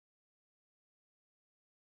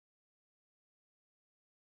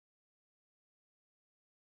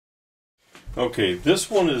Okay,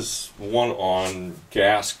 this one is one on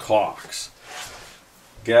gas cocks.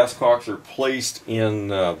 Gas cocks are placed in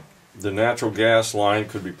the natural gas line,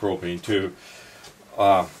 could be propane too,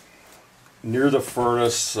 near the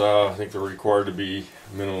furnace. I think they're required to be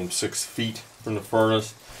minimum 6 feet from the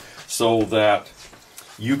furnace, so that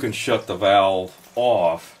you can shut the valve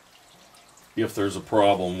off if there's a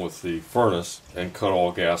problem with the furnace and cut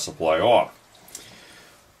all gas supply off.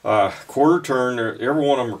 Quarter turn, every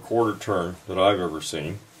one of them are quarter turn that I've ever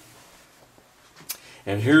seen.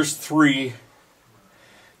 And here's 3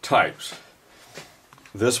 types.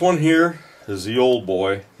 This one here is the old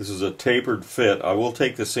boy. This is a tapered fit. I will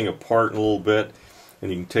take this thing apart in a little bit and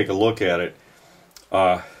you can take a look at it.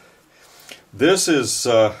 This is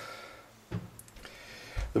the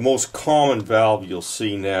most common valve you'll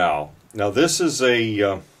see now. Now this is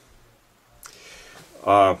a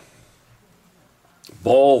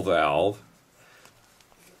ball valve.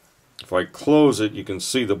 If I close it, you can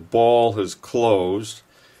see the ball has closed,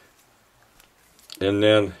 and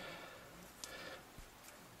then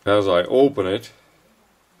as I open it,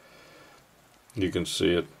 you can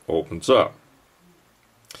see it opens up.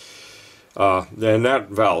 Then that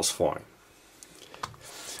valve's fine.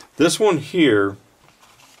 This one here,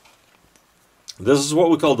 this is what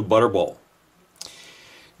we call the butterball.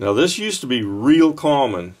 Now this used to be real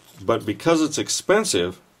common, but because it's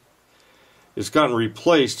expensive, it's gotten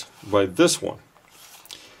replaced by this one.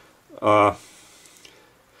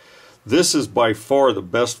 This is by far the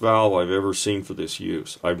best valve I've ever seen for this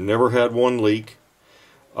use. I've never had one leak.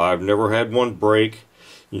 I've never had one break.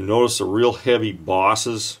 You notice the real heavy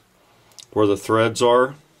bosses where the threads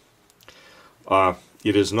are.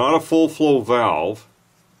 It is not a full flow valve,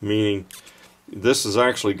 meaning this has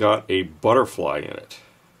actually got a butterfly in it.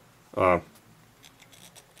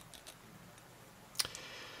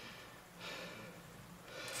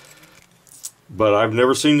 But I've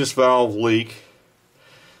never seen this valve leak.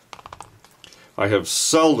 I have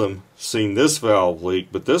seldom seen this valve leak,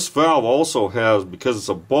 but this valve also has, because it's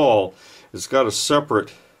a ball, it's got a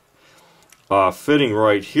separate fitting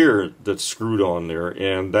right here that's screwed on there,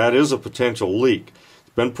 and that is a potential leak.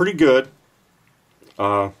 It's been pretty good.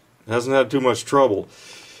 Hasn't had too much trouble.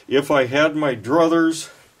 If I had my druthers,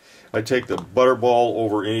 I'd take the butterball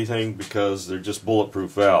over anything because they're just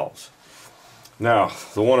bulletproof valves. Now,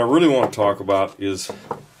 the one I really want to talk about is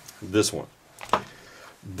this one.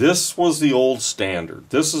 This was the old standard.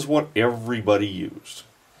 This is what everybody used.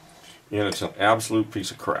 And it's an absolute piece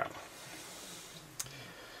of crap.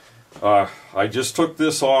 I just took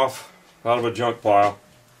this off out of a junk pile.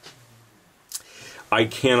 I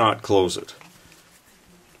cannot close it.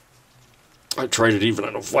 I tried it even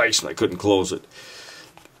on a vise and I couldn't close it.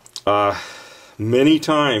 Many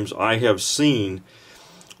times I have seen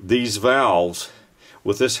these valves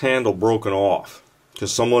with this handle broken off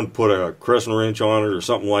because someone put a crescent wrench on it or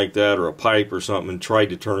something like that, or a pipe or something, and tried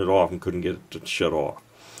to turn it off and couldn't get it to shut off.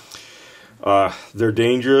 They're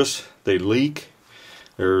dangerous. They leak.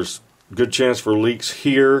 There's a good chance for leaks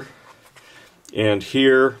here and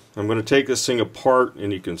here. I'm going to take this thing apart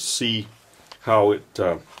and you can see how it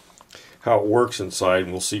works inside,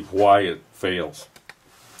 and we'll see why it fails.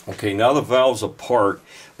 Okay, now the valve's apart.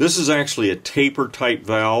 This is actually a taper type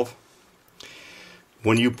valve.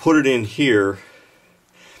 When you put it in here,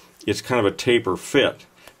 it's kind of a taper fit.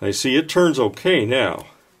 Now you see it turns okay now,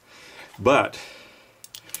 but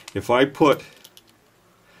if I put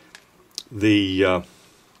the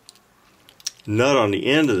nut on the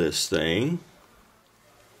end of this thing,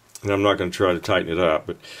 and I'm not going to try to tighten it up,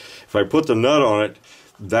 but if I put the nut on it,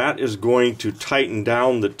 that is going to tighten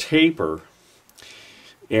down the taper.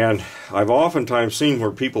 And I've oftentimes seen where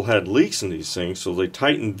people had leaks in these things, so they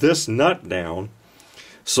tightened this nut down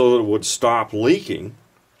so that it would stop leaking.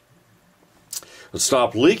 It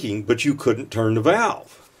stopped leaking, but you couldn't turn the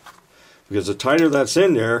valve. Because the tighter that's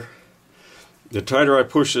in there, the tighter I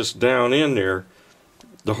push this down in there,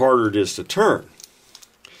 the harder it is to turn.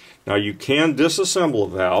 Now you can disassemble a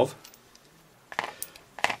valve,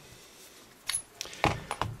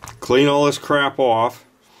 clean all this crap off,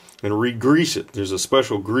 and re-grease it. There's a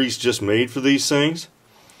special grease just made for these things.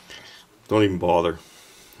 Don't even bother.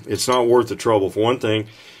 It's not worth the trouble. For one thing,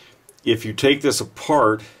 if you take this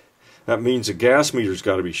apart, that means the gas meter's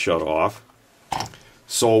got to be shut off.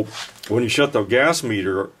 So when you shut the gas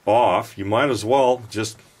meter off, you might as well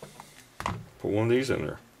just put one of these in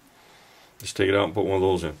there. Just take it out and put one of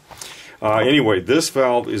those in. Anyway, this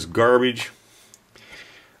valve is garbage.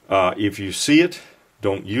 If you see it,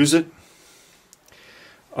 don't use it.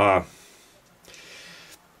 At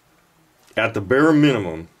the bare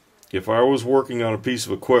minimum, if I was working on a piece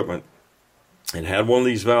of equipment and had one of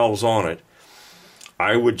these valves on it,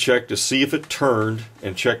 I would check to see if it turned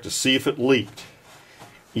and check to see if it leaked.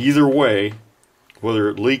 Either way, whether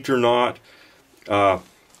it leaked or not, I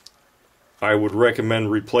would recommend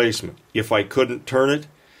replacement. If I couldn't turn it,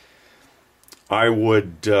 I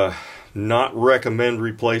would not recommend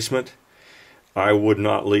replacement. I would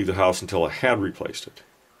not leave the house until I had replaced it.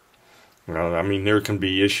 I mean, there can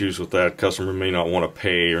be issues with that. Customer may not want to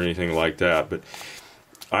pay or anything like that, but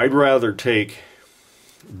I'd rather take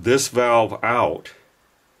this valve out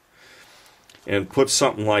and put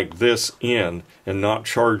something like this in and not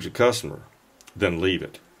charge the customer than leave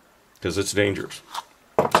it, because it's dangerous.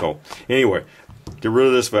 So anyway, get rid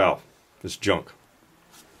of this valve. It's junk.